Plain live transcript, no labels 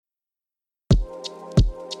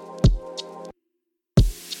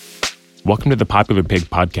Welcome to the Popular Pig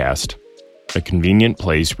Podcast, a convenient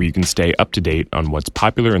place where you can stay up to date on what's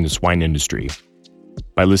popular in the swine industry.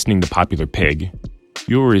 By listening to Popular Pig,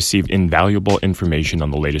 you will receive invaluable information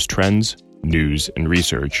on the latest trends, news, and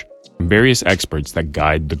research from various experts that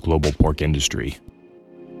guide the global pork industry.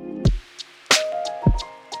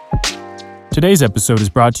 Today's episode is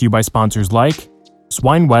brought to you by sponsors like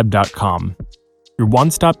SwineWeb.com, your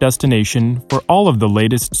one-stop destination for all of the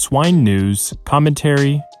latest swine news,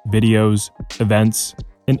 commentary, videos, events,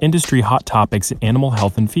 and industry hot topics in animal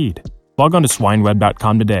health and feed. Log on to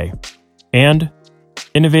SwineWeb.com today. And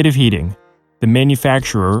Innovative Heating, the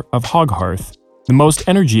manufacturer of Hog Hearth, the most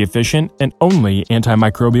energy-efficient and only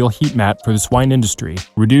antimicrobial heat mat for the swine industry.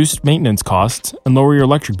 Reduce maintenance costs and lower your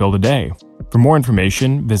electric bill today. For more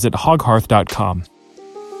information, visit hoghearth.com.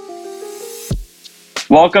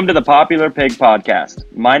 Welcome to the Popular Pig Podcast.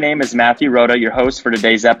 My name is Matthew Rhoda, your host for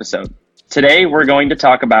today's episode. Today, we're going to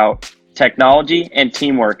talk about technology and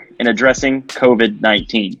teamwork in addressing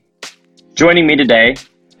COVID-19. Joining me today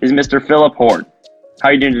is Mr. Philip Horde. How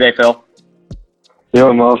are you doing today, Phil?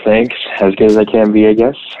 Doing well, thanks. As good as I can be, I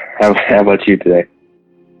guess. How about you today?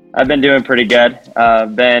 I've been doing pretty good.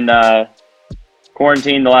 Been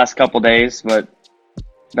quarantined the last couple days, but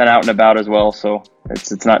been out and about as well, so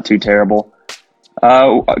it's not too terrible.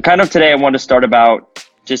 Today I want to start about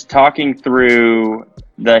just talking through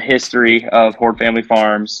the history of Horde Family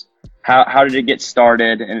Farms. How did it get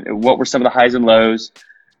started, and what were some of the highs and lows?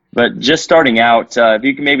 But just starting out, if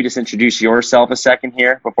you can maybe just introduce yourself a second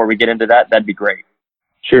here before we get into that, that'd be great.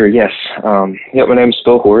 Sure, yes. My name's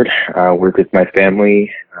Phil Horde. I work with my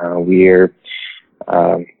family. We are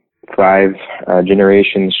 5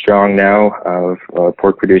 generations strong now of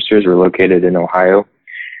pork producers. We're located in Ohio.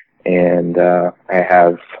 And I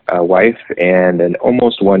have a wife and an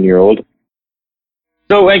almost 1-year-old.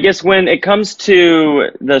 So I guess when it comes to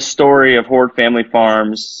the story of Horde Family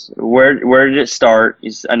Farms, where did it start?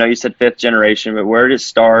 I know you said 5th generation, but where did it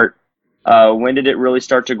start? When did it really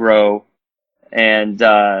start to grow? And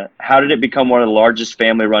how did it become one of the largest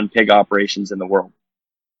family-run pig operations in the world?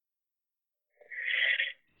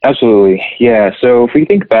 Absolutely. Yeah. So if we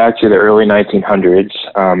think back to the early 1900s,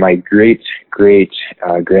 my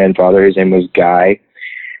great-great-grandfather, his name was Guy.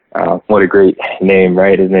 What a great name,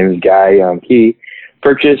 right? His name is Guy. He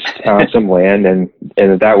purchased some land, and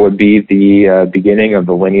that would be the beginning of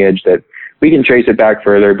the lineage that we can trace it back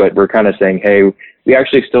further, but we're kind of saying, hey, we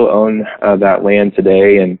actually still own that land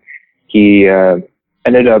today. And he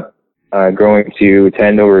ended up growing to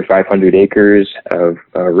tend over 500 acres of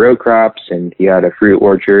row crops, and he had a fruit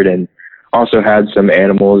orchard and also had some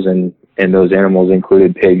animals, and those animals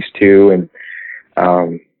included pigs too. And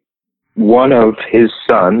one of his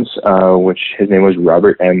sons, which his name was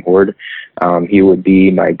Robert M. Horde, he would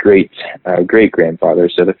be my great-grandfather.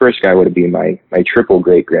 So the first guy would be my triple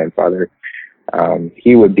great-grandfather.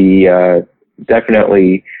 He would be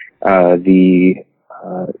definitely the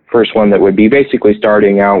first one that would be basically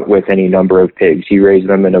starting out with any number of pigs. He raised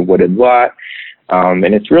them in a wooded lot.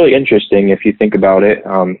 And it's really interesting if you think about it.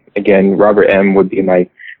 Again, Robert M. would be my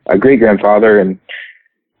great-grandfather, and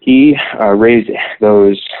he raised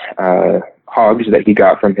those hogs that he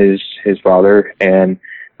got from his father. And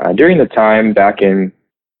during the time back in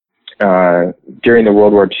during the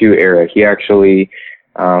World War II era, he actually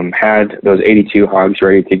had those 82 hogs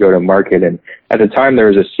ready to go to market. And at the time, there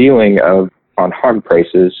was a ceiling on hog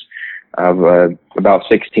prices of about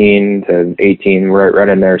 16 to 18, right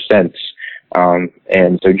in their cents.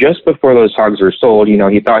 And so just before those hogs were sold,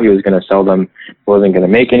 he thought he was going to sell them, wasn't going to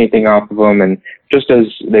make anything off of them. And just as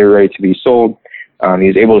they were ready to be sold, he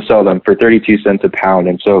was able to sell them for 32 cents a pound.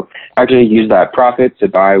 And so actually used that profit to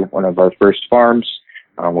buy one of our first farms,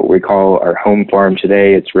 what we call our home farm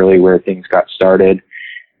today. It's really where things got started.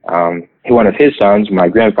 One of his sons, my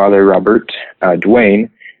grandfather, Robert, Dwayne,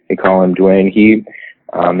 they call him Dwayne. He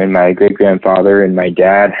and my great-grandfather and my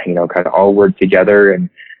dad, kind of all worked together and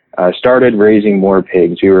started raising more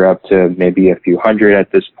pigs. We were up to maybe a few hundred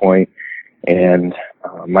at this point. And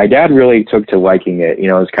my dad really took to liking it.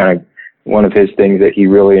 It was kind of one of his things that he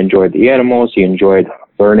really enjoyed the animals. He enjoyed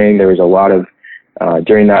learning. There was a lot of,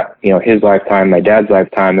 during that, his lifetime, my dad's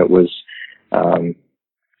lifetime, it was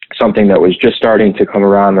something that was just starting to come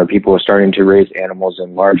around, where people were starting to raise animals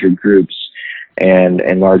in larger groups and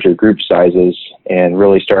larger group sizes, and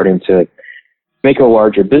really starting to make a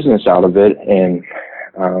larger business out of it. And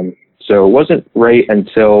so it wasn't right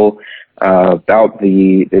until about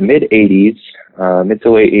the mid-'80s, mid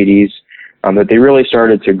to late 80s, that they really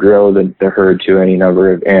started to grow the herd to any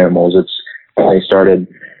number of animals. They started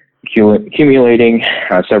accumulating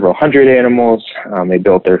several hundred animals. They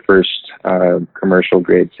built their first commercial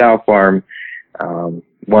grade sow farm.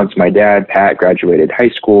 Once my dad, Pat, graduated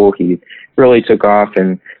high school, he really took off.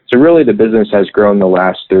 And so really the business has grown the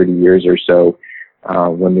last 30 years or so.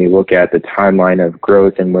 When we look at the timeline of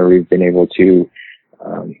growth and where we've been able to,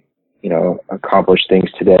 accomplish things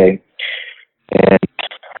today. And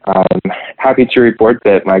I'm happy to report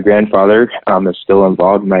that my grandfather is still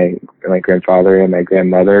involved. My grandfather and my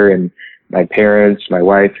grandmother and my parents, my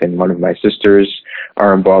wife, and one of my sisters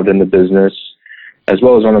are involved in the business, as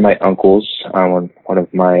well as one of my uncles, one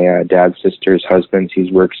of my dad's sister's husbands.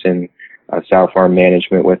 He works in sow farm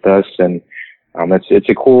management with us, and it's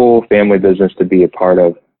a cool family business to be a part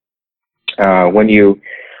of. When you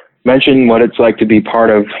mention what it's like to be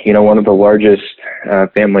part of, one of the largest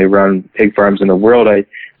family-run pig farms in the world, I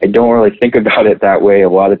don't really think about it that way a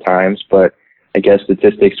lot of times, but I guess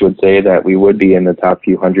statistics would say that we would be in the top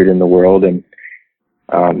few hundred in the world. And,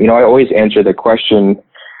 I always answer the question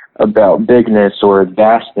about bigness or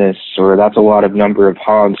vastness, or that's a lot of number of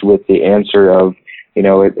hogs, with the answer of,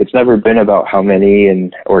 it's never been about how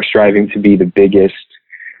many or striving to be the biggest.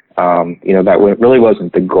 That really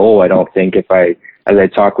wasn't the goal. I don't think as I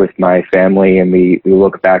talk with my family and we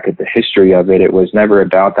look back at the history of it, it was never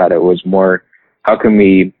about that. It was more, how can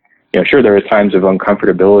we, sure, there were times of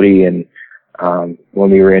uncomfortability and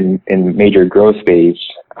when we were in major growth phase,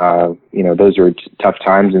 those were tough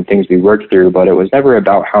times and things we worked through, but it was never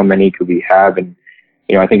about how many could we have. And,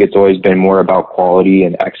 I think it's always been more about quality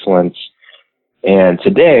and excellence. And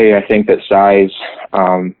today, I think that size,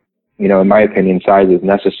 in my opinion, size is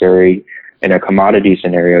necessary in a commodity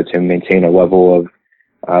scenario to maintain a level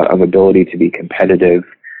of ability to be competitive.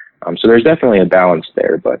 So there's definitely a balance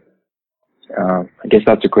there, but I guess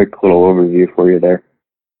that's a quick little overview for you there.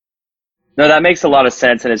 No, that makes a lot of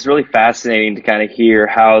sense, and it's really fascinating to kind of hear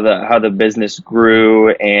how the business grew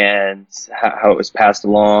and how it was passed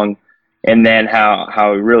along, and then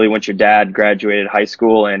how really once your dad graduated high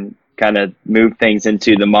school and kind of moved things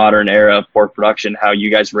into the modern era of pork production, how you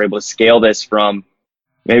guys were able to scale this from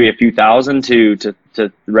maybe a few thousand to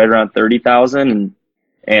right around 30,000,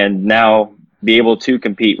 and now be able to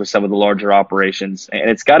compete with some of the larger operations. And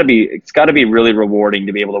it's got to be really rewarding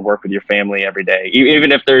to be able to work with your family every day,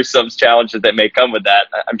 even if there's some challenges that may come with that.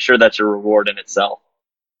 I'm sure that's a reward in itself.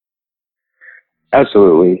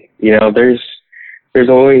 Absolutely. There's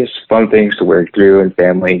always fun things to work through in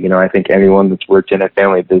family. I think anyone that's worked in a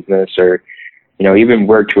family business or, even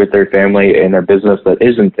worked with their family in a business that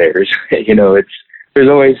isn't theirs, there's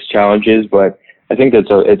always challenges, but I think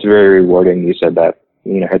it's very rewarding. You said that,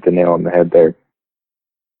 hit the nail on the head there.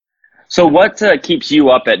 So what keeps you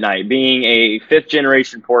up at night? Being a fifth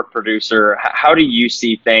generation pork producer, how do you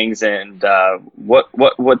see things, and what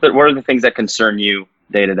are the things that concern you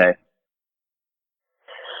day to day?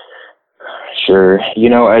 Sure.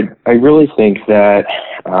 I really think that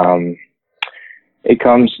it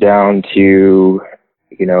comes down to,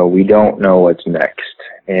 we don't know what's next.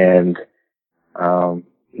 And,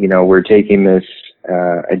 we're taking this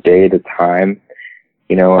a day at a time.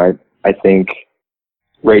 I think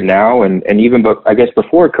right now and even, I guess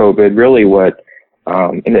before COVID, really what,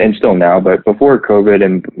 and still now, but before COVID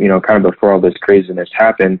and, kind of before all this craziness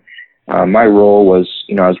happened, my role was,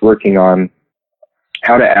 I was working on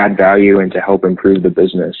how to add value and to help improve the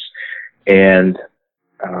business. And,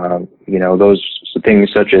 those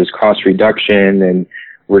things such as cost reduction and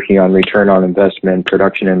working on return on investment,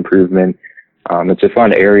 production improvement. It's a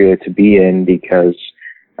fun area to be in because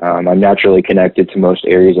I'm naturally connected to most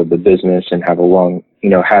areas of the business and have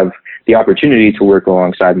have the opportunity to work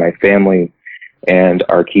alongside my family and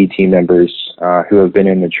our key team members who have been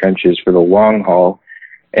in the trenches for the long haul.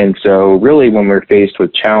 And so really when we're faced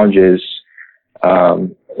with challenges,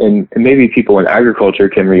 and maybe people in agriculture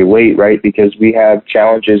can relate, right? Because we have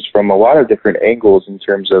challenges from a lot of different angles in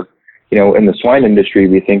terms of, in the swine industry,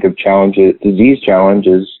 we think of challenges, disease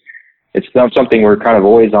challenges. It's not something we're kind of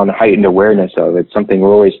always on heightened awareness of. It's something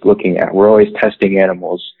we're always looking at. We're always testing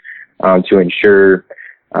animals to ensure,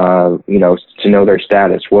 to know their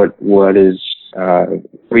status. What is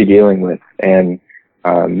we dealing with? And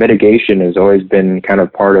mitigation has always been kind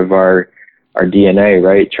of part of our DNA,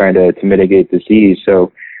 right? Trying to mitigate disease.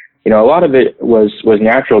 So, a lot of it was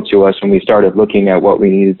natural to us when we started looking at what we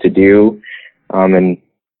needed to do.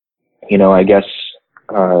 I guess,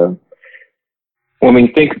 when we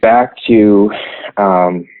think back to,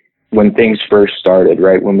 when things first started,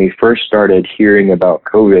 right? When we first started hearing about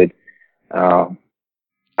COVID,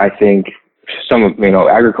 I think some of,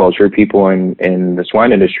 agriculture people in the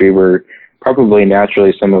swine industry were probably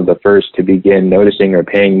naturally some of the first to begin noticing or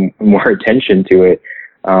paying more attention to it.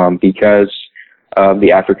 because of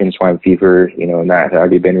the African swine fever, and that had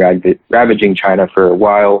already been ravaging China for a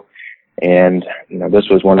while. And, this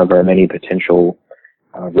was one of our many potential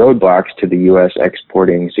roadblocks to the U.S.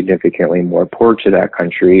 exporting significantly more pork to that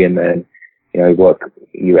country. And then,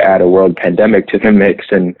 you add a world pandemic to the mix,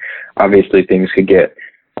 and obviously things could get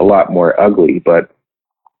a lot more ugly. But,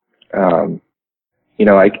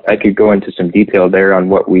 I could go into some detail there on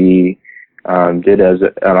what we did on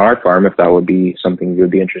our farm, if that would be something you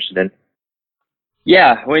would be interested in.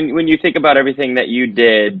 Yeah, when you think about everything that you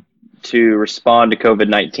did to respond to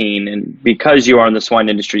COVID-19, and because you are in the swine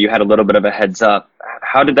industry, you had a little bit of a heads up.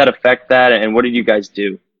 How did that affect that, and what did you guys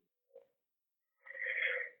do?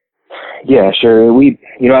 Yeah, sure. We,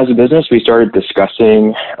 as a business, we started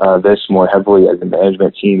discussing this more heavily as a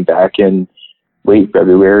management team back in late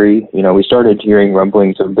February. We started hearing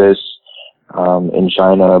rumblings of this in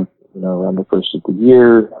China, around the first of the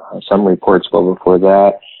year. Some reports well before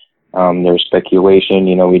that. There's speculation.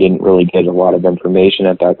 We didn't really get a lot of information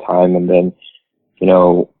at that time. And then,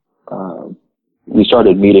 we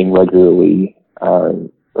started meeting regularly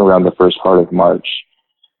around the first part of March.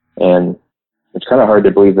 And it's kind of hard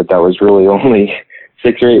to believe that was really only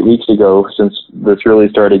 6 or 8 weeks ago since this really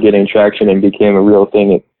started getting traction and became a real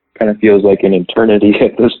thing. It kind of feels like an eternity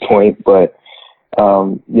at this point. But,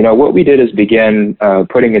 what we did is began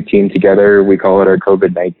putting a team together. We call it our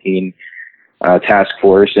COVID-19 task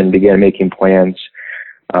force, and began making plans.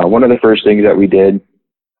 One of the first things that we did,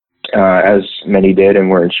 as many did and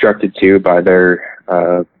were instructed to by their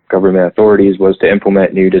government authorities, was to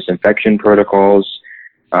implement new disinfection protocols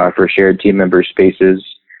for shared team member spaces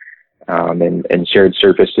and shared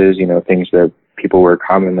surfaces, things that people were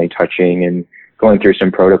commonly touching, and going through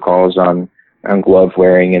some protocols on glove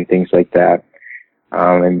wearing and things like that.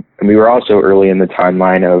 And we were also early in the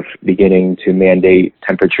timeline of beginning to mandate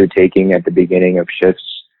temperature taking at the beginning of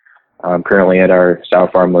shifts. Currently at our sow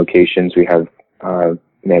farm locations, we have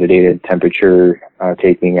mandated temperature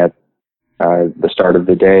taking at the start of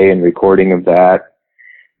the day and recording of that.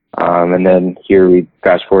 And then here we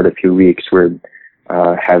fast forward a few weeks, we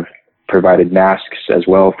have provided masks as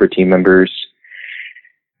well for team members.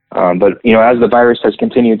 But, as the virus has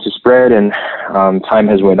continued to spread and time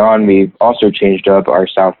has went on, we've also changed up our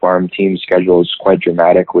sow farm team schedules quite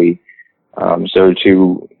dramatically. So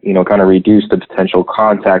to, kind of reduce the potential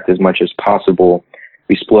contact as much as possible,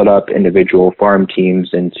 we split up individual farm teams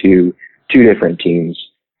into 2 different teams.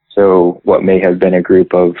 So what may have been a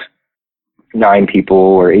group of 9 people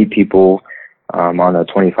or 8 people on a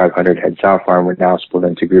 2,500 head sow farm, we're now split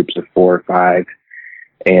into groups of 4 or 5.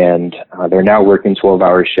 And they're now working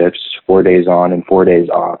 12-hour shifts, 4 days on and 4 days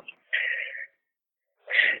off.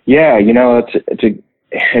 Yeah,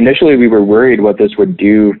 initially we were worried what this would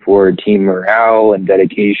do for team morale and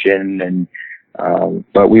dedication, and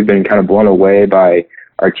but we've been kind of blown away by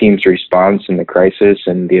our team's response in the crisis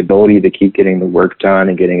and the ability to keep getting the work done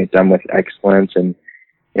and getting it done with excellence. And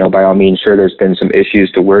by all means, sure, there's been some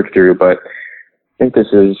issues to work through, but I think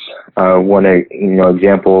this is one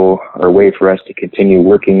example or way for us to continue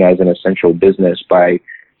working as an essential business by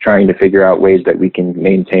trying to figure out ways that we can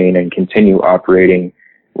maintain and continue operating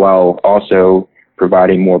while also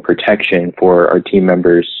providing more protection for our team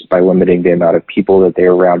members by limiting the amount of people that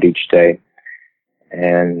they're around each day.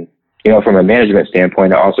 And, from a management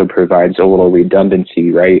standpoint, it also provides a little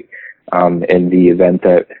redundancy, right? In the event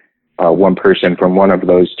that one person from one of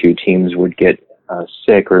those 2 teams would get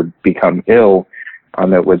sick or become ill,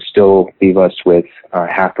 it would still leave us with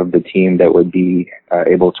half of the team that would be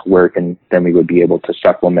able to work, and then we would be able to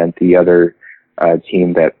supplement the other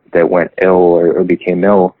team that went ill or became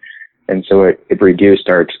ill. And so it reduced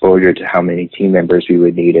our exposure to how many team members we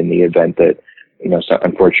would need in the event that,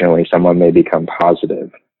 unfortunately someone may become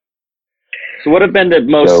positive. So what have been the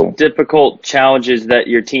most difficult challenges that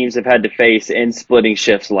your teams have had to face in splitting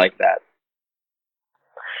shifts like that?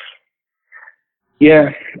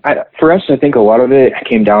 Yeah, for us, I think a lot of it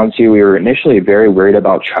came down to we were initially very worried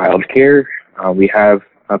about childcare. We have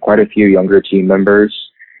quite a few younger team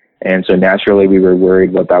members, and so naturally we were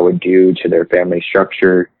worried what that would do to their family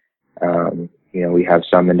structure. We have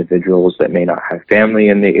some individuals that may not have family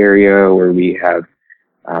in the area, or we have,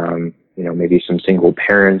 maybe some single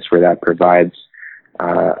parents where that provides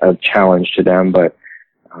a challenge to them. But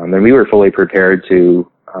and we were fully prepared to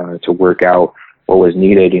work out what was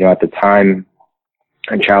needed. At the time,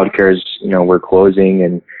 and child cares, were closing,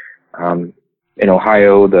 and in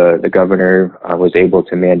Ohio, the governor was able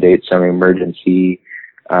to mandate some emergency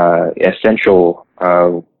essential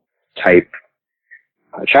type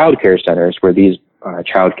child care centers where these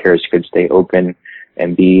child cares could stay open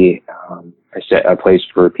and be a place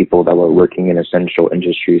for people that were working in essential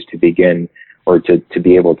industries to begin, or to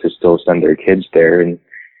be able to still send their kids there. And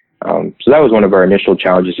so that was one of our initial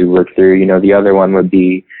challenges we worked through. You know, the other one would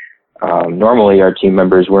be normally our team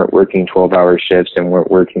members weren't working 12-hour shifts and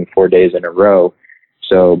weren't working 4 days in a row.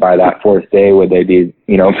 So by that fourth day, would they be,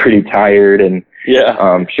 you know, pretty tired? And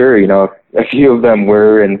sure, you know, a few of them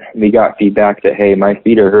were, and we got feedback that, hey, my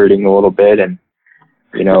feet are hurting a little bit, and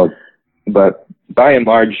you know, but by and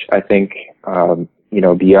large, I think, you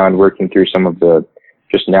know, beyond working through some of the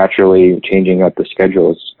just naturally changing up the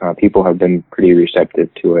schedules, people have been pretty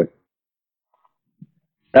receptive to it.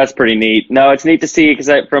 That's pretty neat. No, it's neat to see, because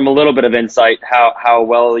from a little bit of insight, how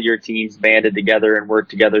well your teams banded together and worked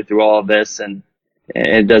together through all of this, and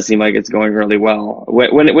it does seem like it's going really well.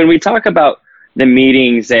 When we talk about the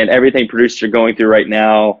meetings and everything producers are going through right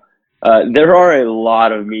now, there are a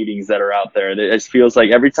lot of meetings that are out there. It feels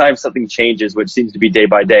like every time something changes, which seems to be day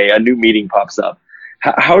by day, a new meeting pops up.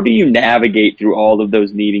 How do you navigate through all of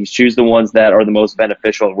those meetings, choose the ones that are the most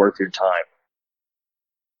beneficial and worth your time?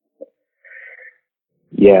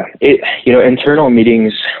 Yeah, you know, internal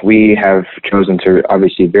meetings, we have chosen to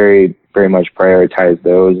obviously very, very much prioritize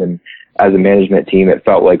those. And as a management team, it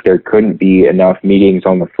felt like there couldn't be enough meetings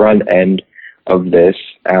on the front end of this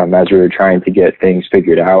as we were trying to get things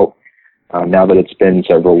figured out. Now that it's been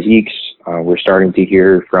several weeks, we're starting to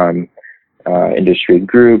hear from industry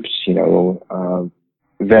groups, you know,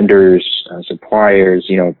 vendors, suppliers,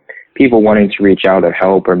 you know, people wanting to reach out to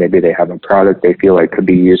help, or maybe they have a product they feel like could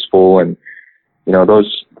be useful. And, you know,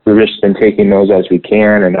 those, we've just been taking those as we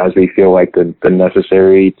can and as we feel like the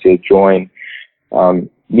necessary to join.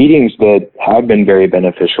 Meetings that have been very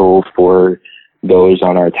beneficial for those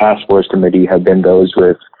on our task force committee have been those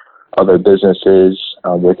with other businesses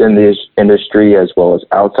within this industry as well as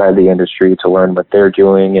outside the industry, to learn what they're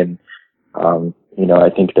doing. And, you know, I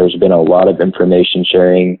think there's been a lot of information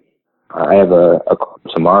sharing. I have a call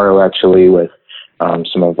tomorrow actually with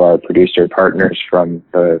some of our producer partners from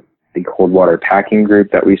the cold water packing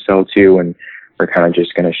group that we sell to, and we're kind of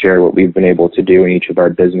just going to share what we've been able to do in each of our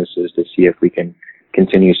businesses to see if we can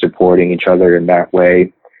continue supporting each other in that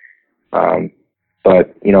way.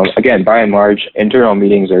 But, you know, again, by and large, internal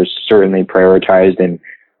meetings are certainly prioritized, and,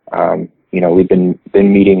 you know, we've been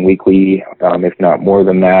meeting weekly, if not more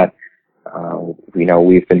than that. You know,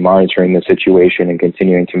 we've been monitoring the situation and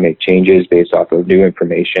continuing to make changes based off of new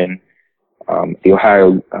information. The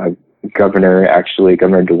Ohio governor, actually,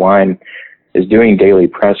 Governor DeWine, is doing daily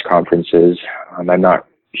press conferences. I'm not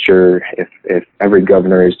sure if every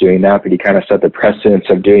governor is doing that, but he kind of set the precedence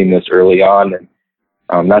of doing this early on.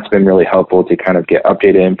 And that's been really helpful to kind of get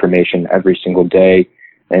updated information every single day.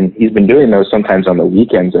 And he's been doing those sometimes on the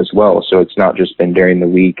weekends as well. So it's not just been during the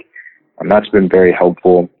week. That's been very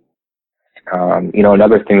helpful. You know,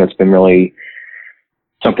 another thing that's been really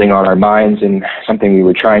something on our minds and something we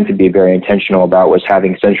were trying to be very intentional about was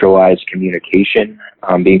having centralized communication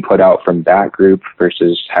being put out from that group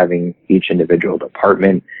versus having each individual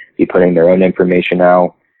department be putting their own information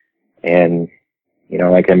out. And, you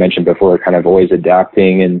know, like I mentioned before, kind of always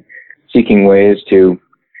adapting and seeking ways to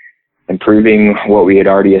improving what we had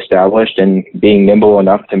already established and being nimble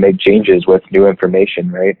enough to make changes with new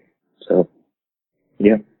information, right? So,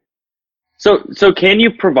 yeah. So can you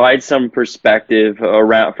provide some perspective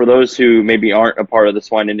around, for those who maybe aren't a part of the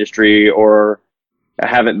swine industry or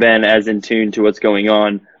haven't been as in tune to what's going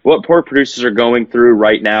on, what pork producers are going through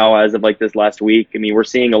right now as of like this last week? I mean, we're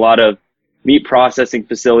seeing a lot of meat processing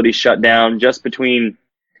facilities shut down just between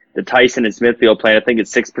the Tyson and Smithfield plant. I think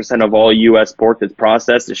it's 6% of all U.S. pork that's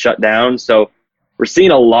processed is shut down. So we're seeing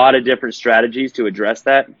a lot of different strategies to address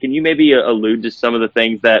that. Can you maybe allude to some of the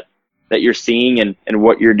things that you're seeing and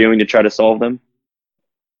what you're doing to try to solve them?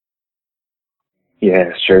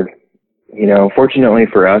 Yeah, sure. You know, fortunately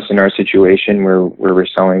for us in our situation where we're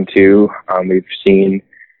selling to, we've seen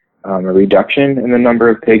a reduction in the number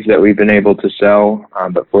of pigs that we've been able to sell,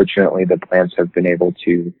 but fortunately the plants have been able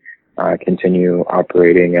to continue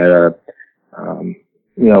operating at a, you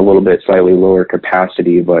know, a little bit slightly lower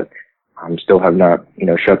capacity, but still have not, you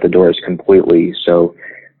know, shut the doors completely. So,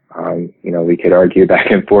 you know, we could argue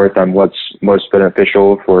back and forth on what's most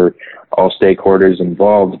beneficial for all stakeholders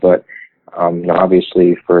involved, but you know,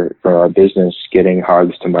 obviously for our business, getting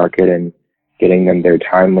hogs to market and getting them there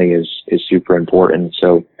timely is super important.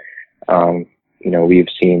 So, you know, we've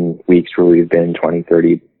seen weeks where we've been 20,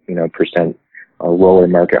 30, you know, % lower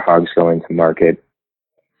market hogs going to market.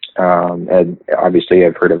 And obviously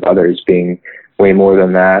I've heard of others being way more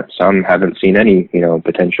than that. Some haven't seen any, you know,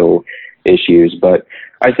 potential issues. But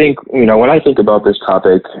I think, you know, when I think about this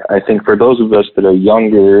topic, I think for those of us that are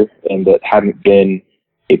younger and that haven't been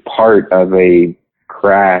a part of a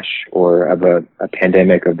crash or of a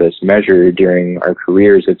pandemic of this measure during our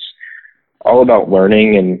careers. It's all about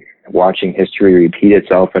learning and watching history repeat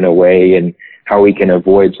itself in a way, and how we can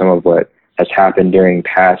avoid some of what has happened during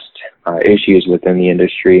past issues within the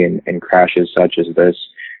industry and crashes such as this.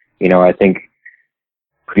 I think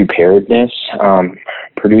preparedness,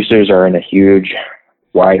 producers are in a huge,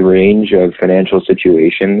 wide range of financial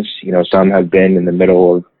situations. Some have been in the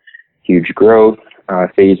middle of huge growth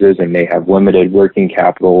phases and they have limited working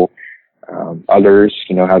capital. Others,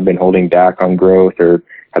 have been holding back on growth or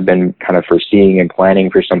have been kind of foreseeing and planning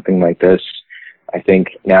for something like this. I think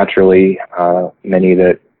naturally, many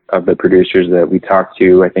of the producers that we talked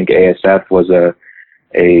to, I think ASF was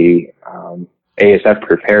ASF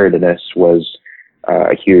preparedness was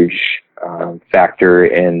a huge factor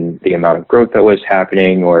in the amount of growth that was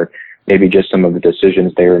happening, or maybe just some of the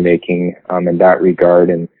decisions they were making in that regard.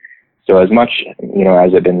 And so, as much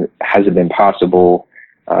as has it been possible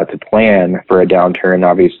to plan for a downturn,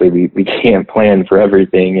 obviously we can't plan for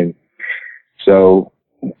everything. And so,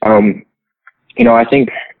 I think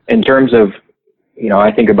in terms of,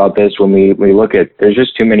 I think about this when we look at, there's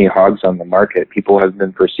just too many hogs on the market. People have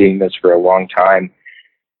been foreseeing this for a long time.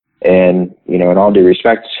 And, in all due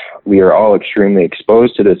respect, we are all extremely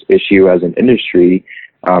exposed to this issue as an industry.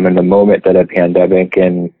 And the moment that a pandemic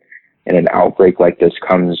and an outbreak like this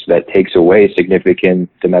comes that takes away significant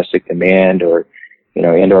domestic demand or,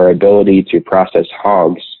 and our ability to process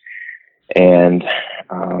hogs. And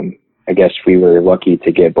I guess we were lucky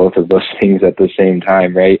to get both of those things at the same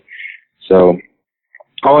time, right? So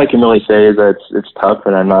all I can really say is that it's tough,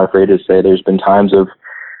 and I'm not afraid to say there's been times of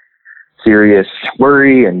serious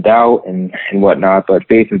worry and doubt and whatnot, but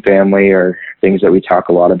faith and family are things that we talk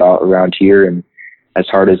a lot about around here. And as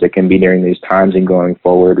hard as it can be during these times and going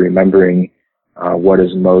forward, remembering what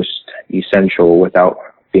is most essential without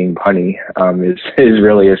being punny is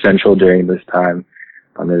really essential during this time,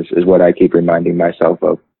 is what I keep reminding myself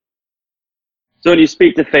of. So when you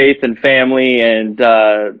speak to faith and family and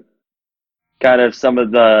kind of some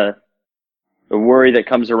of the worry that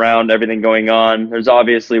comes around everything going on, there's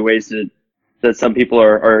obviously ways that some people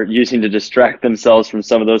are using to distract themselves from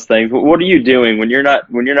some of those things. What are you doing when you're not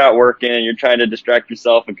working and you're trying to distract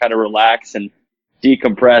yourself and kind of relax and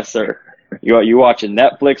decompress? Or you watching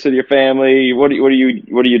Netflix with your family? What are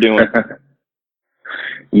you doing?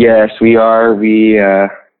 Yes, we are. We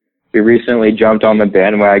recently jumped on the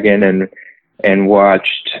bandwagon and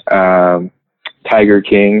watched Tiger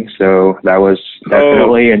King, so that was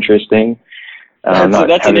definitely interesting.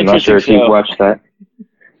 That's an interesting sure if show. you've watched that.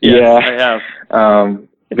 Yes, yeah, I have.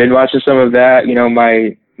 I've been watching some of that.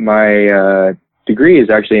 My degree is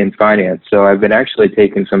actually in finance, so I've been actually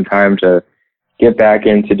taking some time to get back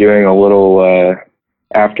into doing a little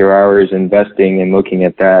after hours investing and looking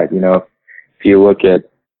at that. If you look at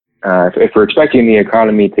if we're expecting the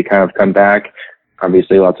economy to kind of come back,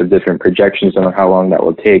 obviously lots of different projections on how long that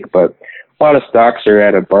will take, but a lot of stocks are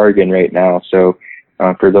at a bargain right now. So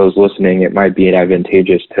for those listening, it might be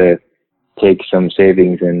advantageous to take some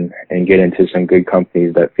savings and get into some good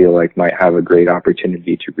companies that feel like might have a great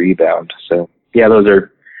opportunity to rebound. So yeah, those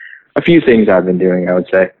are a few things I've been doing, I would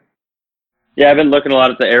say. Yeah, I've been looking a lot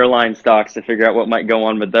at the airline stocks to figure out what might go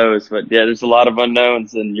on with those. But yeah, there's a lot of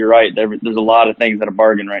unknowns, and you're right. There's a lot of things at a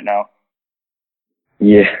bargain right now.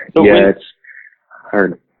 Yeah, so it's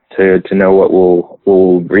hard to know what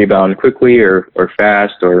will rebound quickly or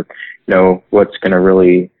fast, or what's going to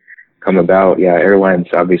really come about. Yeah, airlines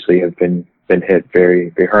obviously have been hit very,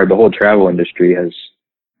 very hard. The whole travel industry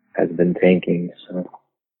has been tanking.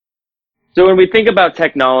 So when we think about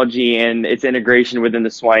technology and its integration within the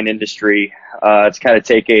swine industry, to kind of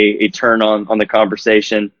take a turn on the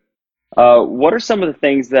conversation, what are some of the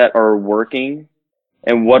things that are working,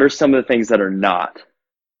 and what are some of the things that are not?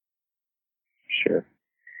 Sure.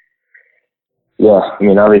 Yeah, I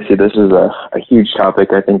mean, obviously this is a huge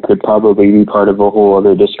topic. I think could probably be part of a whole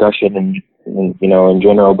other discussion in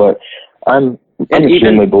general, but I'm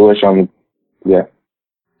extremely bullish on, yeah.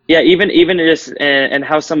 Yeah, even just and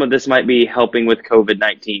how some of this might be helping with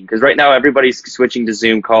COVID-19, because right now everybody's switching to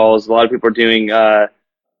Zoom calls. A lot of people are doing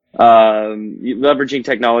leveraging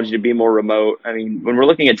technology to be more remote. I mean, when we're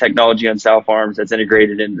looking at technology on sow farms that's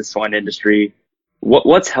integrated into the swine industry,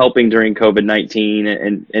 what's helping during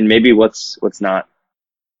COVID-19 and maybe what's not?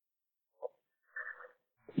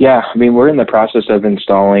 Yeah, I mean, we're in the process of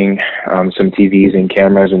installing some TVs and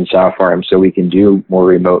cameras in sow farms so we can do more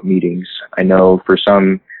remote meetings. I know for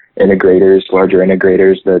some integrators, larger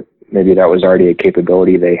integrators, that maybe that was already a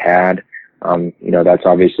capability they had. That's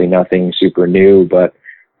obviously nothing super new, but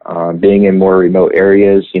being in more remote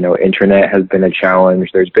areas, internet has been a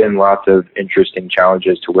challenge. There's been lots of interesting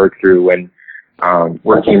challenges to work through when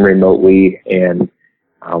working remotely and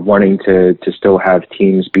wanting to still have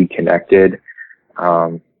teams be connected.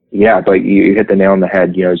 But you hit the nail on the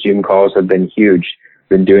head. Zoom calls have been huge.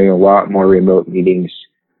 Been doing a lot more remote meetings.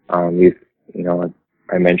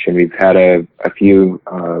 I mentioned we've had a few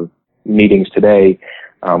meetings today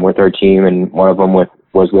with our team, and one of them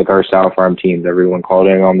was with our sow farm teams. Everyone called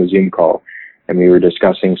in on the Zoom call, and we were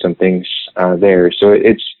discussing some things there. So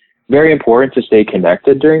it's very important to stay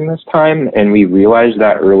connected during this time, and we realized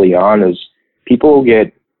that early on as people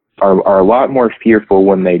are a lot more fearful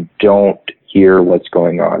when they don't hear what's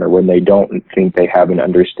going on, or when they don't think they have an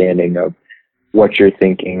understanding of what you're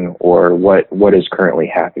thinking or what is currently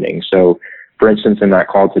happening. So, for instance, in that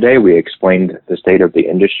call today, we explained the state of the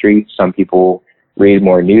industry. Some people read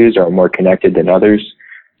more news, are more connected than others,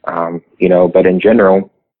 but in general,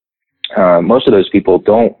 most of those people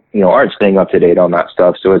aren't staying up to date on that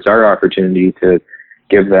stuff. So it's our opportunity to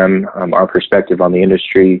give them our perspective on the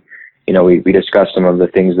industry. We discussed some of the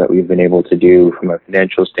things that we've been able to do from a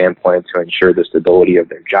financial standpoint to ensure the stability of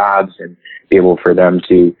their jobs and be able for them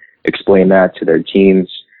to explain that to their teams.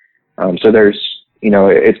 So there's,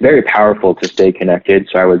 it's very powerful to stay connected.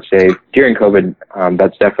 So I would say during COVID,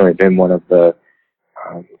 that's definitely been one of the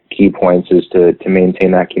key points is to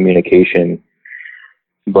maintain that communication.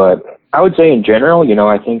 But I would say in general,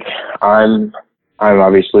 I think I'm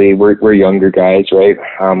obviously, we're younger guys, right?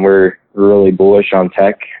 We're really bullish on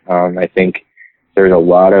tech. I think there's a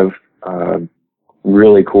lot of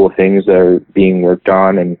really cool things that are being worked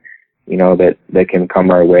on and, that can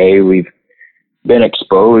come our way. We've been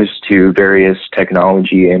exposed to various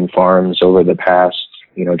technology in farms over the past,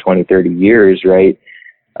 20, 30 years, right?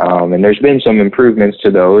 And there's been some improvements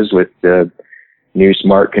to those with the new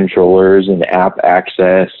smart controllers and app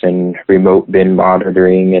access and remote bin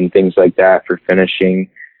monitoring and things like that for finishing.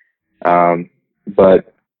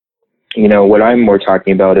 But what I'm more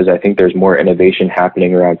talking about is I think there's more innovation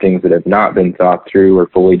happening around things that have not been thought through or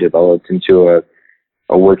fully developed into a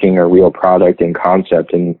working or real product and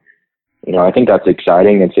concept. And, I think that's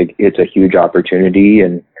exciting. It's a huge opportunity.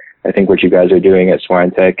 And I think what you guys are doing at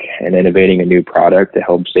SwineTech and innovating a new product to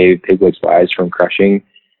help save piglets' lives from crushing,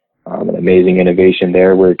 an amazing innovation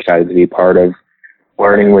there. We're excited to be part of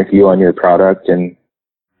learning with you on your product. And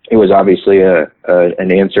it was obviously a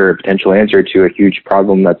potential answer to a huge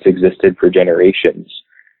problem that's existed for generations.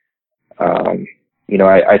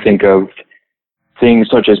 I think of things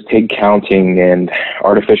such as pig counting and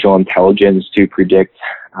artificial intelligence to predict,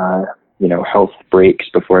 health breaks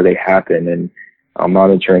before they happen, and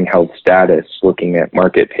monitoring health status, looking at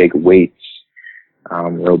market pig weights,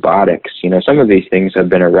 robotics. Some of these things have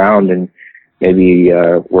been around and maybe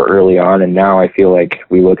we're early on, and now I feel like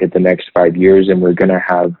we look at the next 5 years and we're going to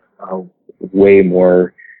have way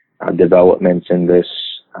more developments in this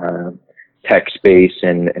tech space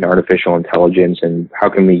and artificial intelligence, and how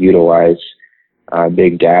can we utilize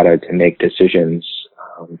big data to make decisions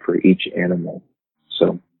for each animal.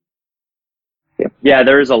 So yeah,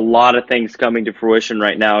 there's a lot of things coming to fruition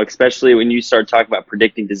right now, especially when you start talking about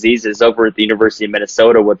predicting diseases over at the University of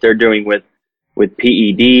Minnesota. What they're doing with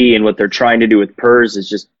PED and what they're trying to do with PRRS is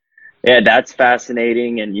just, that's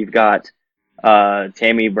fascinating. And you've got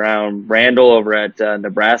Tammy Brown Randall over at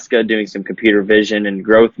Nebraska doing some computer vision and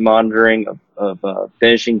growth monitoring of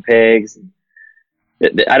finishing pigs.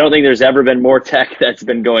 I don't think there's ever been more tech that's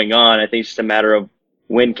been going on. I think it's just a matter of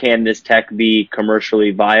when can this tech be commercially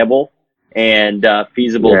viable and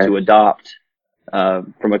feasible to adopt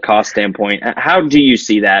from a cost standpoint. How do you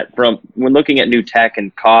see that from when looking at new tech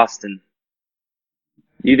and cost? And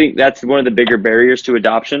do you think that's one of the bigger barriers to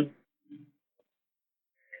adoption?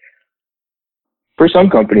 For some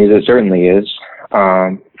companies, it certainly is.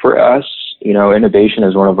 For us, innovation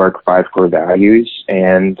is one of our 5 core values,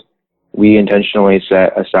 and we intentionally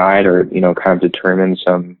set aside or, kind of determine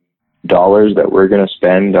some dollars that we're going to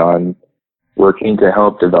spend on working to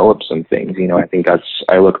help develop some things. I think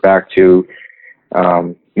I look back to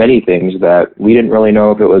many things that we didn't really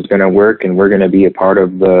know if it was going to work, and we're going to be a part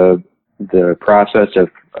of the process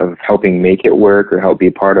of helping make it work or help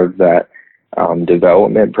be part of that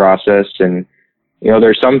development process. And,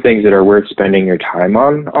 there's some things that are worth spending your time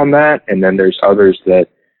on that, and then there's others that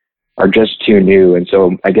are just too new. And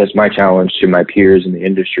so I guess my challenge to my peers in the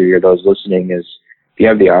industry or those listening is, if you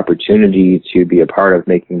have the opportunity to be a part of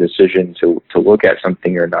making decisions to look at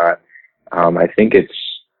something or not, I think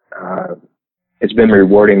it's been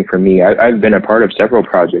rewarding for me. I've been a part of several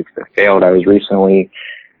projects that failed. I was recently,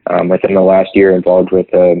 within the last year, involved with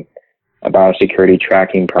a a biosecurity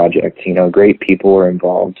tracking project. Great people were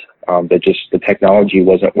involved, but just the technology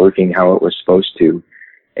wasn't working how it was supposed to.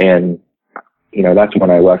 And, that's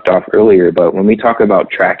when I left off earlier. But when we talk about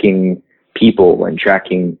tracking people and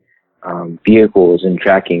tracking vehicles and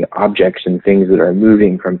tracking objects and things that are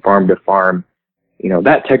moving from farm to farm,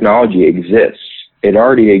 that technology exists. It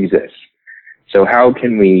already exists. So how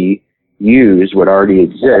can we use what already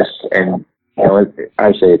exists? And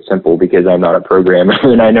I say it's simple because I'm not a programmer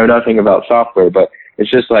and I know nothing about software, but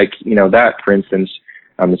it's just like, that, for instance,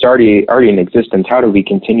 it's already in existence. How do we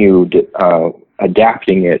continue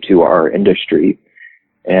adapting it to our industry?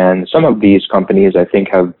 And some of these companies, I think,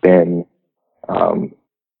 have been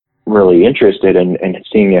really interested in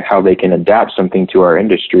seeing how they can adapt something to our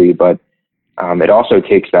industry, but it also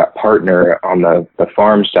takes that partner on the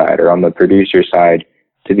farm side or on the producer side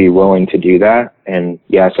to be willing to do that. And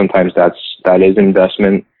yeah, sometimes that is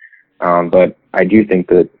investment. But I do think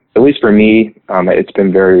that, at least for me, it's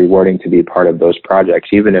been very rewarding to be a part of those projects,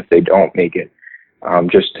 even if they don't make it,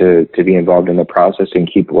 just to be involved in the process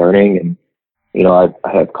and keep learning. And, I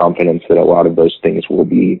have confidence that a lot of those things will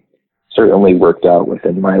be certainly worked out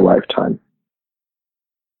within my lifetime.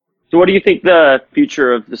 So what do you think the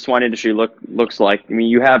future of the swine industry looks like? I mean,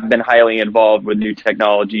 you have been highly involved with new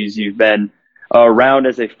technologies. You've been around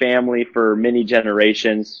as a family for many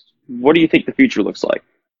generations. What do you think the future looks like?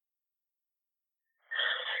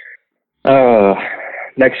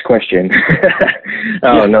 Next question.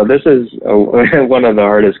 No, this is one of the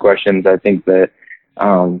hardest questions I think that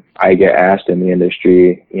I get asked in the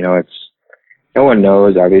industry. It's no one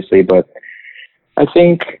knows, obviously, but I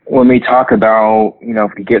think when we talk about,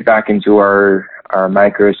 if we get back into our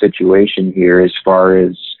micro situation here, as far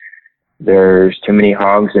as there's too many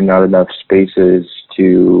hogs and not enough spaces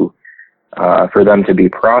for them to be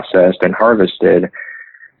processed and harvested,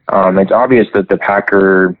 it's obvious that the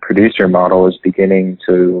packer producer model is beginning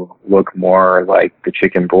to look more like the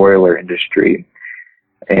chicken broiler industry.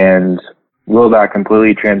 And will that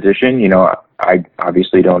completely transition? I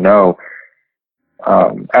obviously don't know.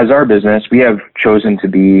 As our business, we have chosen to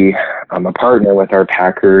be a partner with our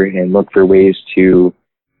packer and look for ways to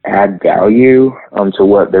add value to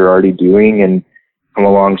what they're already doing and come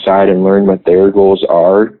alongside and learn what their goals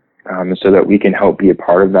are, so that we can help be a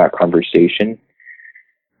part of that conversation.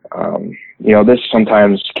 This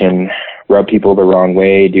sometimes can rub people the wrong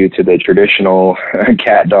way due to the traditional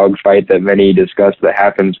cat-dog fight that many discuss that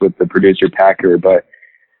happens with the producer-packer. But,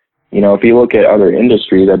 if you look at other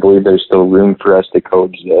industries, I believe there's still room for us to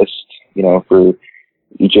coexist, for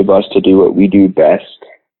each of us to do what we do best.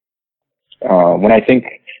 When I think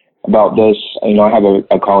about this, I have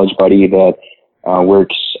a college buddy that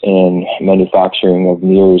works in manufacturing of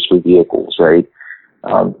mirrors for vehicles, right?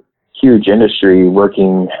 Huge industry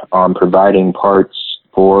working on providing parts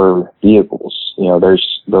for vehicles.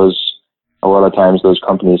 There's a lot of times those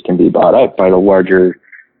companies can be bought up by the larger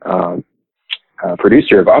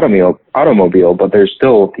producer of automobile, but there's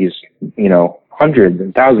still these, hundreds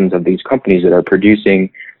and thousands of these companies that are producing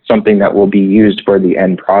something that will be used for the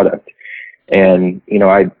end product. And,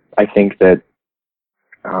 I think that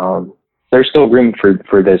there's still room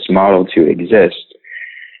for this model to exist.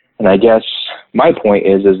 And I guess my point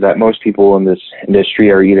is that most people in this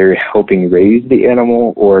industry are either helping raise the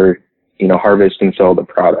animal or, harvest and sell the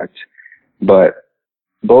product. But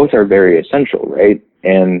both are very essential, right?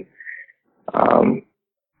 And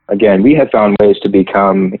again, we have found ways to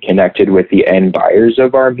become connected with the end buyers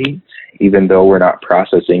of our meat, even though we're not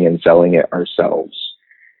processing and selling it ourselves.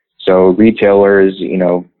 So retailers,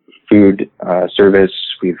 food service,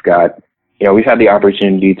 we've had the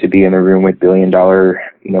opportunity to be in a room with billion-dollar,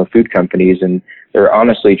 food companies, and they're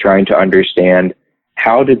honestly trying to understand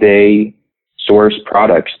how do they source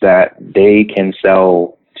products that they can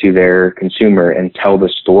sell to their consumer and tell the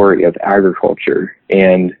story of agriculture.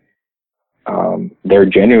 And they're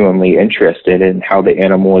genuinely interested in how the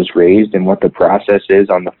animal is raised and what the process is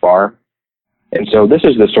on the farm. And so this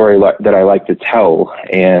is the story that I like to tell.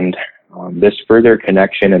 And this further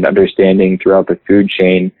connection and understanding throughout the food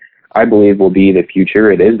chain, I believe, will be the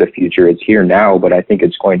future. It is the future. It's here now, but I think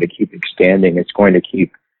it's going to keep expanding. It's going to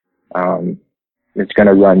keep, it's going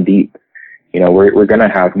to run deep. We're going to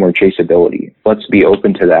have more traceability. Let's be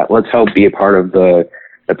open to that. Let's help be a part of the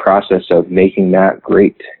process of making that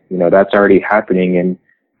great. That's already happening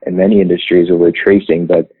in many industries where we're tracing,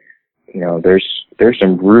 but, there's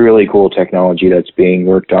some really cool technology that's being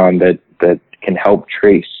worked on that can help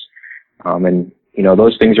trace. And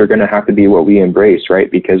those things are going to have to be what we embrace,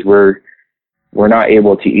 right? Because we're not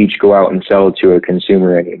able to each go out and sell to a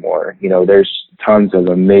consumer anymore. There's tons of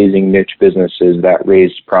amazing niche businesses that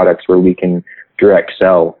raise products where we can direct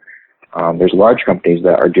sell. There's large companies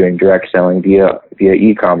that are doing direct selling via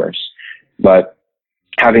e-commerce, but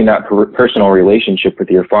having that personal relationship with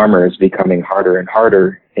your farmer is becoming harder and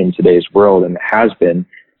harder in today's world, and it has been.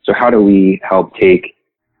 So how do we help take,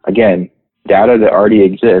 again, data that already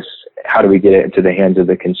exists, how do we get it into the hands of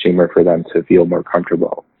the consumer for them to feel more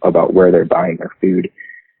comfortable about where they're buying their food?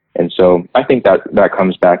 And so I think that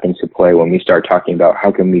comes back into play when we start talking about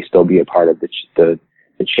how can we still be a part of the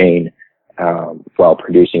chain while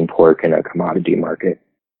producing pork in a commodity market.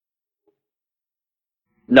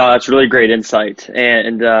 No, that's really great insight,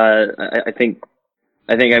 and I think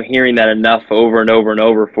I'm hearing that enough over and over and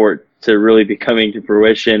over for it to really be coming to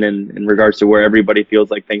fruition in regards to where everybody feels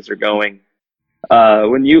like things are going.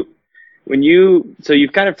 So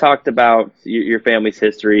you've kind of talked about your family's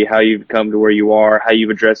history, how you've come to where you are, how you've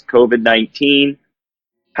addressed COVID-19,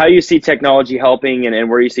 how you see technology helping, and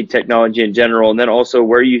where you see technology in general, and then also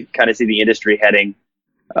where you kind of see the industry heading.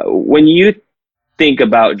 When you think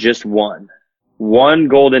about just one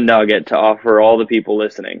golden nugget to offer all the people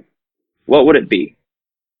listening, what would it be?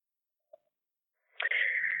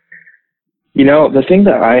 The thing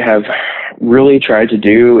that I have really tried to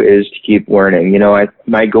do is to keep learning.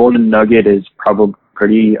 My golden nugget is probably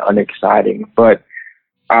pretty unexciting, but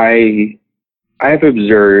I've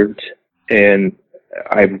observed and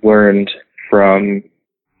I've learned from,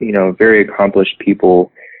 very accomplished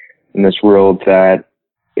people in this world that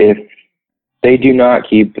if they do not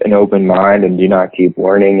keep an open mind and do not keep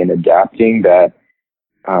learning and adapting, that,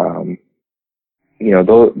 that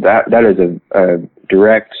is a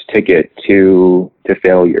direct ticket to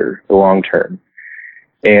failure, the long term.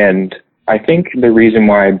 And I think the reason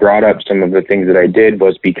why I brought up some of the things that I did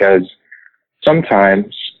was because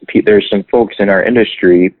sometimes there's some folks in our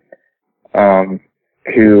industry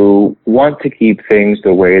who want to keep things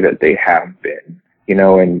the way that they have been,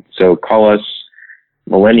 and so call us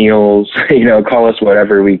millennials, call us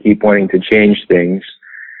whatever, we keep wanting to change things.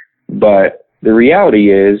 But the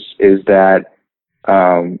reality is that,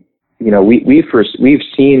 we've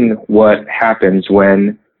seen what happens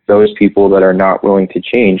when those people that are not willing to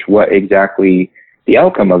change, what exactly the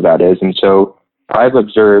outcome of that is. And so I've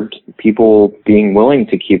observed people being willing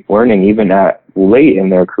to keep learning even at late in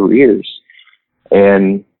their careers.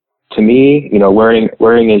 And to me,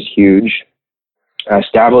 learning is huge.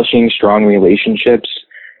 Establishing strong relationships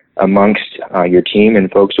amongst your team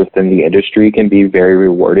and folks within the industry can be very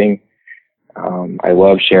rewarding. I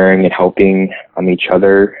love sharing and helping each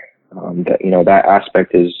other. That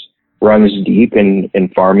aspect runs deep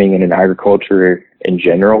in farming and in agriculture in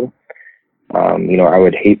general. I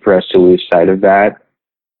would hate for us to lose sight of that.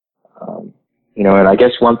 And I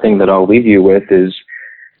guess one thing that I'll leave you with is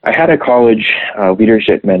I had a college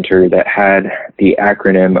leadership mentor that had the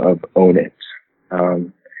acronym of OWN IT.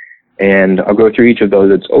 And I'll go through each of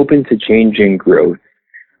those. It's open to change and growth.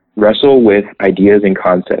 Wrestle with ideas and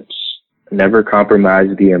concepts. Never compromise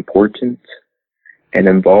the important, and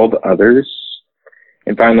involve others.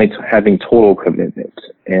 And finally, having total commitment.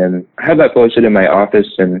 And I have that posted in my office,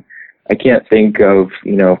 and I can't think of,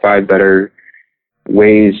 5 better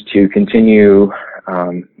ways to continue,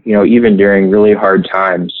 even during really hard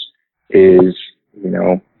times is,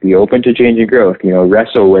 be open to change and growth,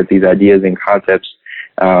 wrestle with these ideas and concepts,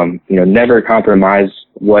 never compromise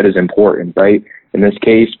what is important, right? In this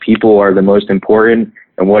case, people are the most important,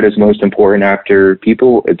 and what is most important after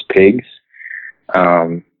people? It's pigs.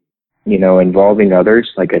 Involving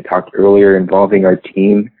others, like I talked earlier, involving our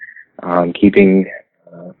team, keeping,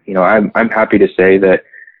 I'm happy to say that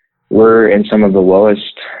we're in some of the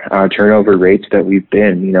lowest turnover rates that we've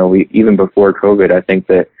been. Even before COVID, I think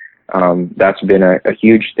that that's been a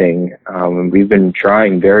huge thing. We've been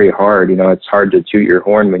trying very hard. It's hard to toot your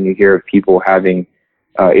horn when you hear of people having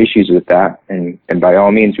issues with that. And by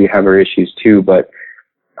all means, we have our issues too. But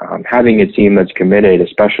having a team that's committed,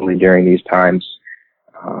 especially during these times,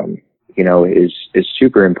 is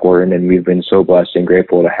super important. And we've been so blessed and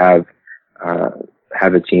grateful to have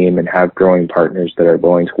a team and have growing partners that are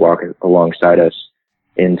willing to walk alongside us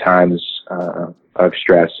in times of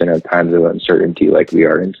stress and at times of uncertainty like we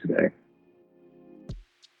are in today.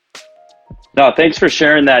 No, thanks for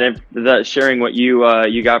sharing that, sharing what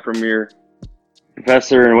you got from your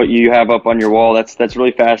professor and what you have up on your wall. That's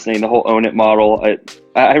really fascinating. The whole Own It model.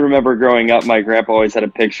 I remember growing up, my grandpa always had a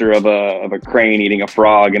picture of a crane eating a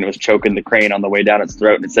frog, and it was choking the crane on the way down its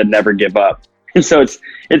throat, and it said "Never give up." And so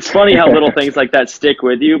it's funny how little things like that stick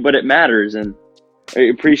with you, but it matters. And I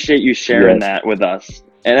appreciate you sharing that with us.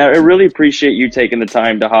 And I really appreciate you taking the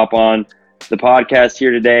time to hop on the podcast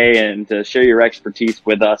here today and to share your expertise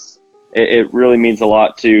with us. It really means a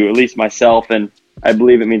lot to at least myself and I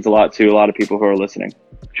believe it means a lot to a lot of people who are listening.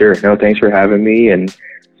 Sure. No, thanks for having me, and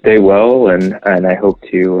stay well, and I hope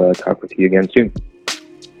to talk with you again soon.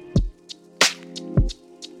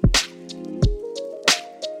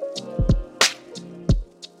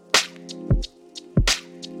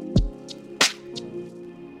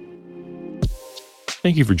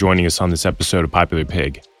 Thank you for joining us on this episode of Popular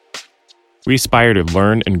Pig. We aspire to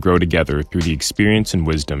learn and grow together through the experience and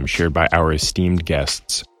wisdom shared by our esteemed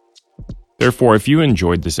guests. Therefore, if you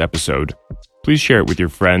enjoyed this episode, please share it with your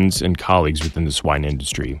friends and colleagues within the swine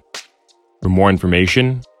industry. For more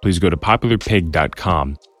information, please go to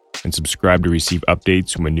popularpig.com and subscribe to receive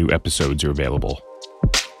updates when new episodes are available.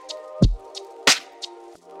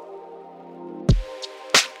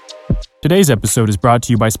 Today's episode is brought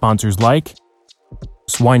to you by sponsors like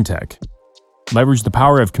SwineTech. Leverage the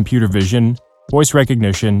power of computer vision, voice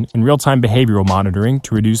recognition, and real-time behavioral monitoring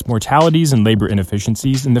to reduce mortalities and labor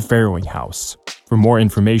inefficiencies in the farrowing house. For more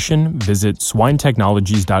information, visit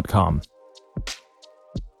swinetechnologies.com.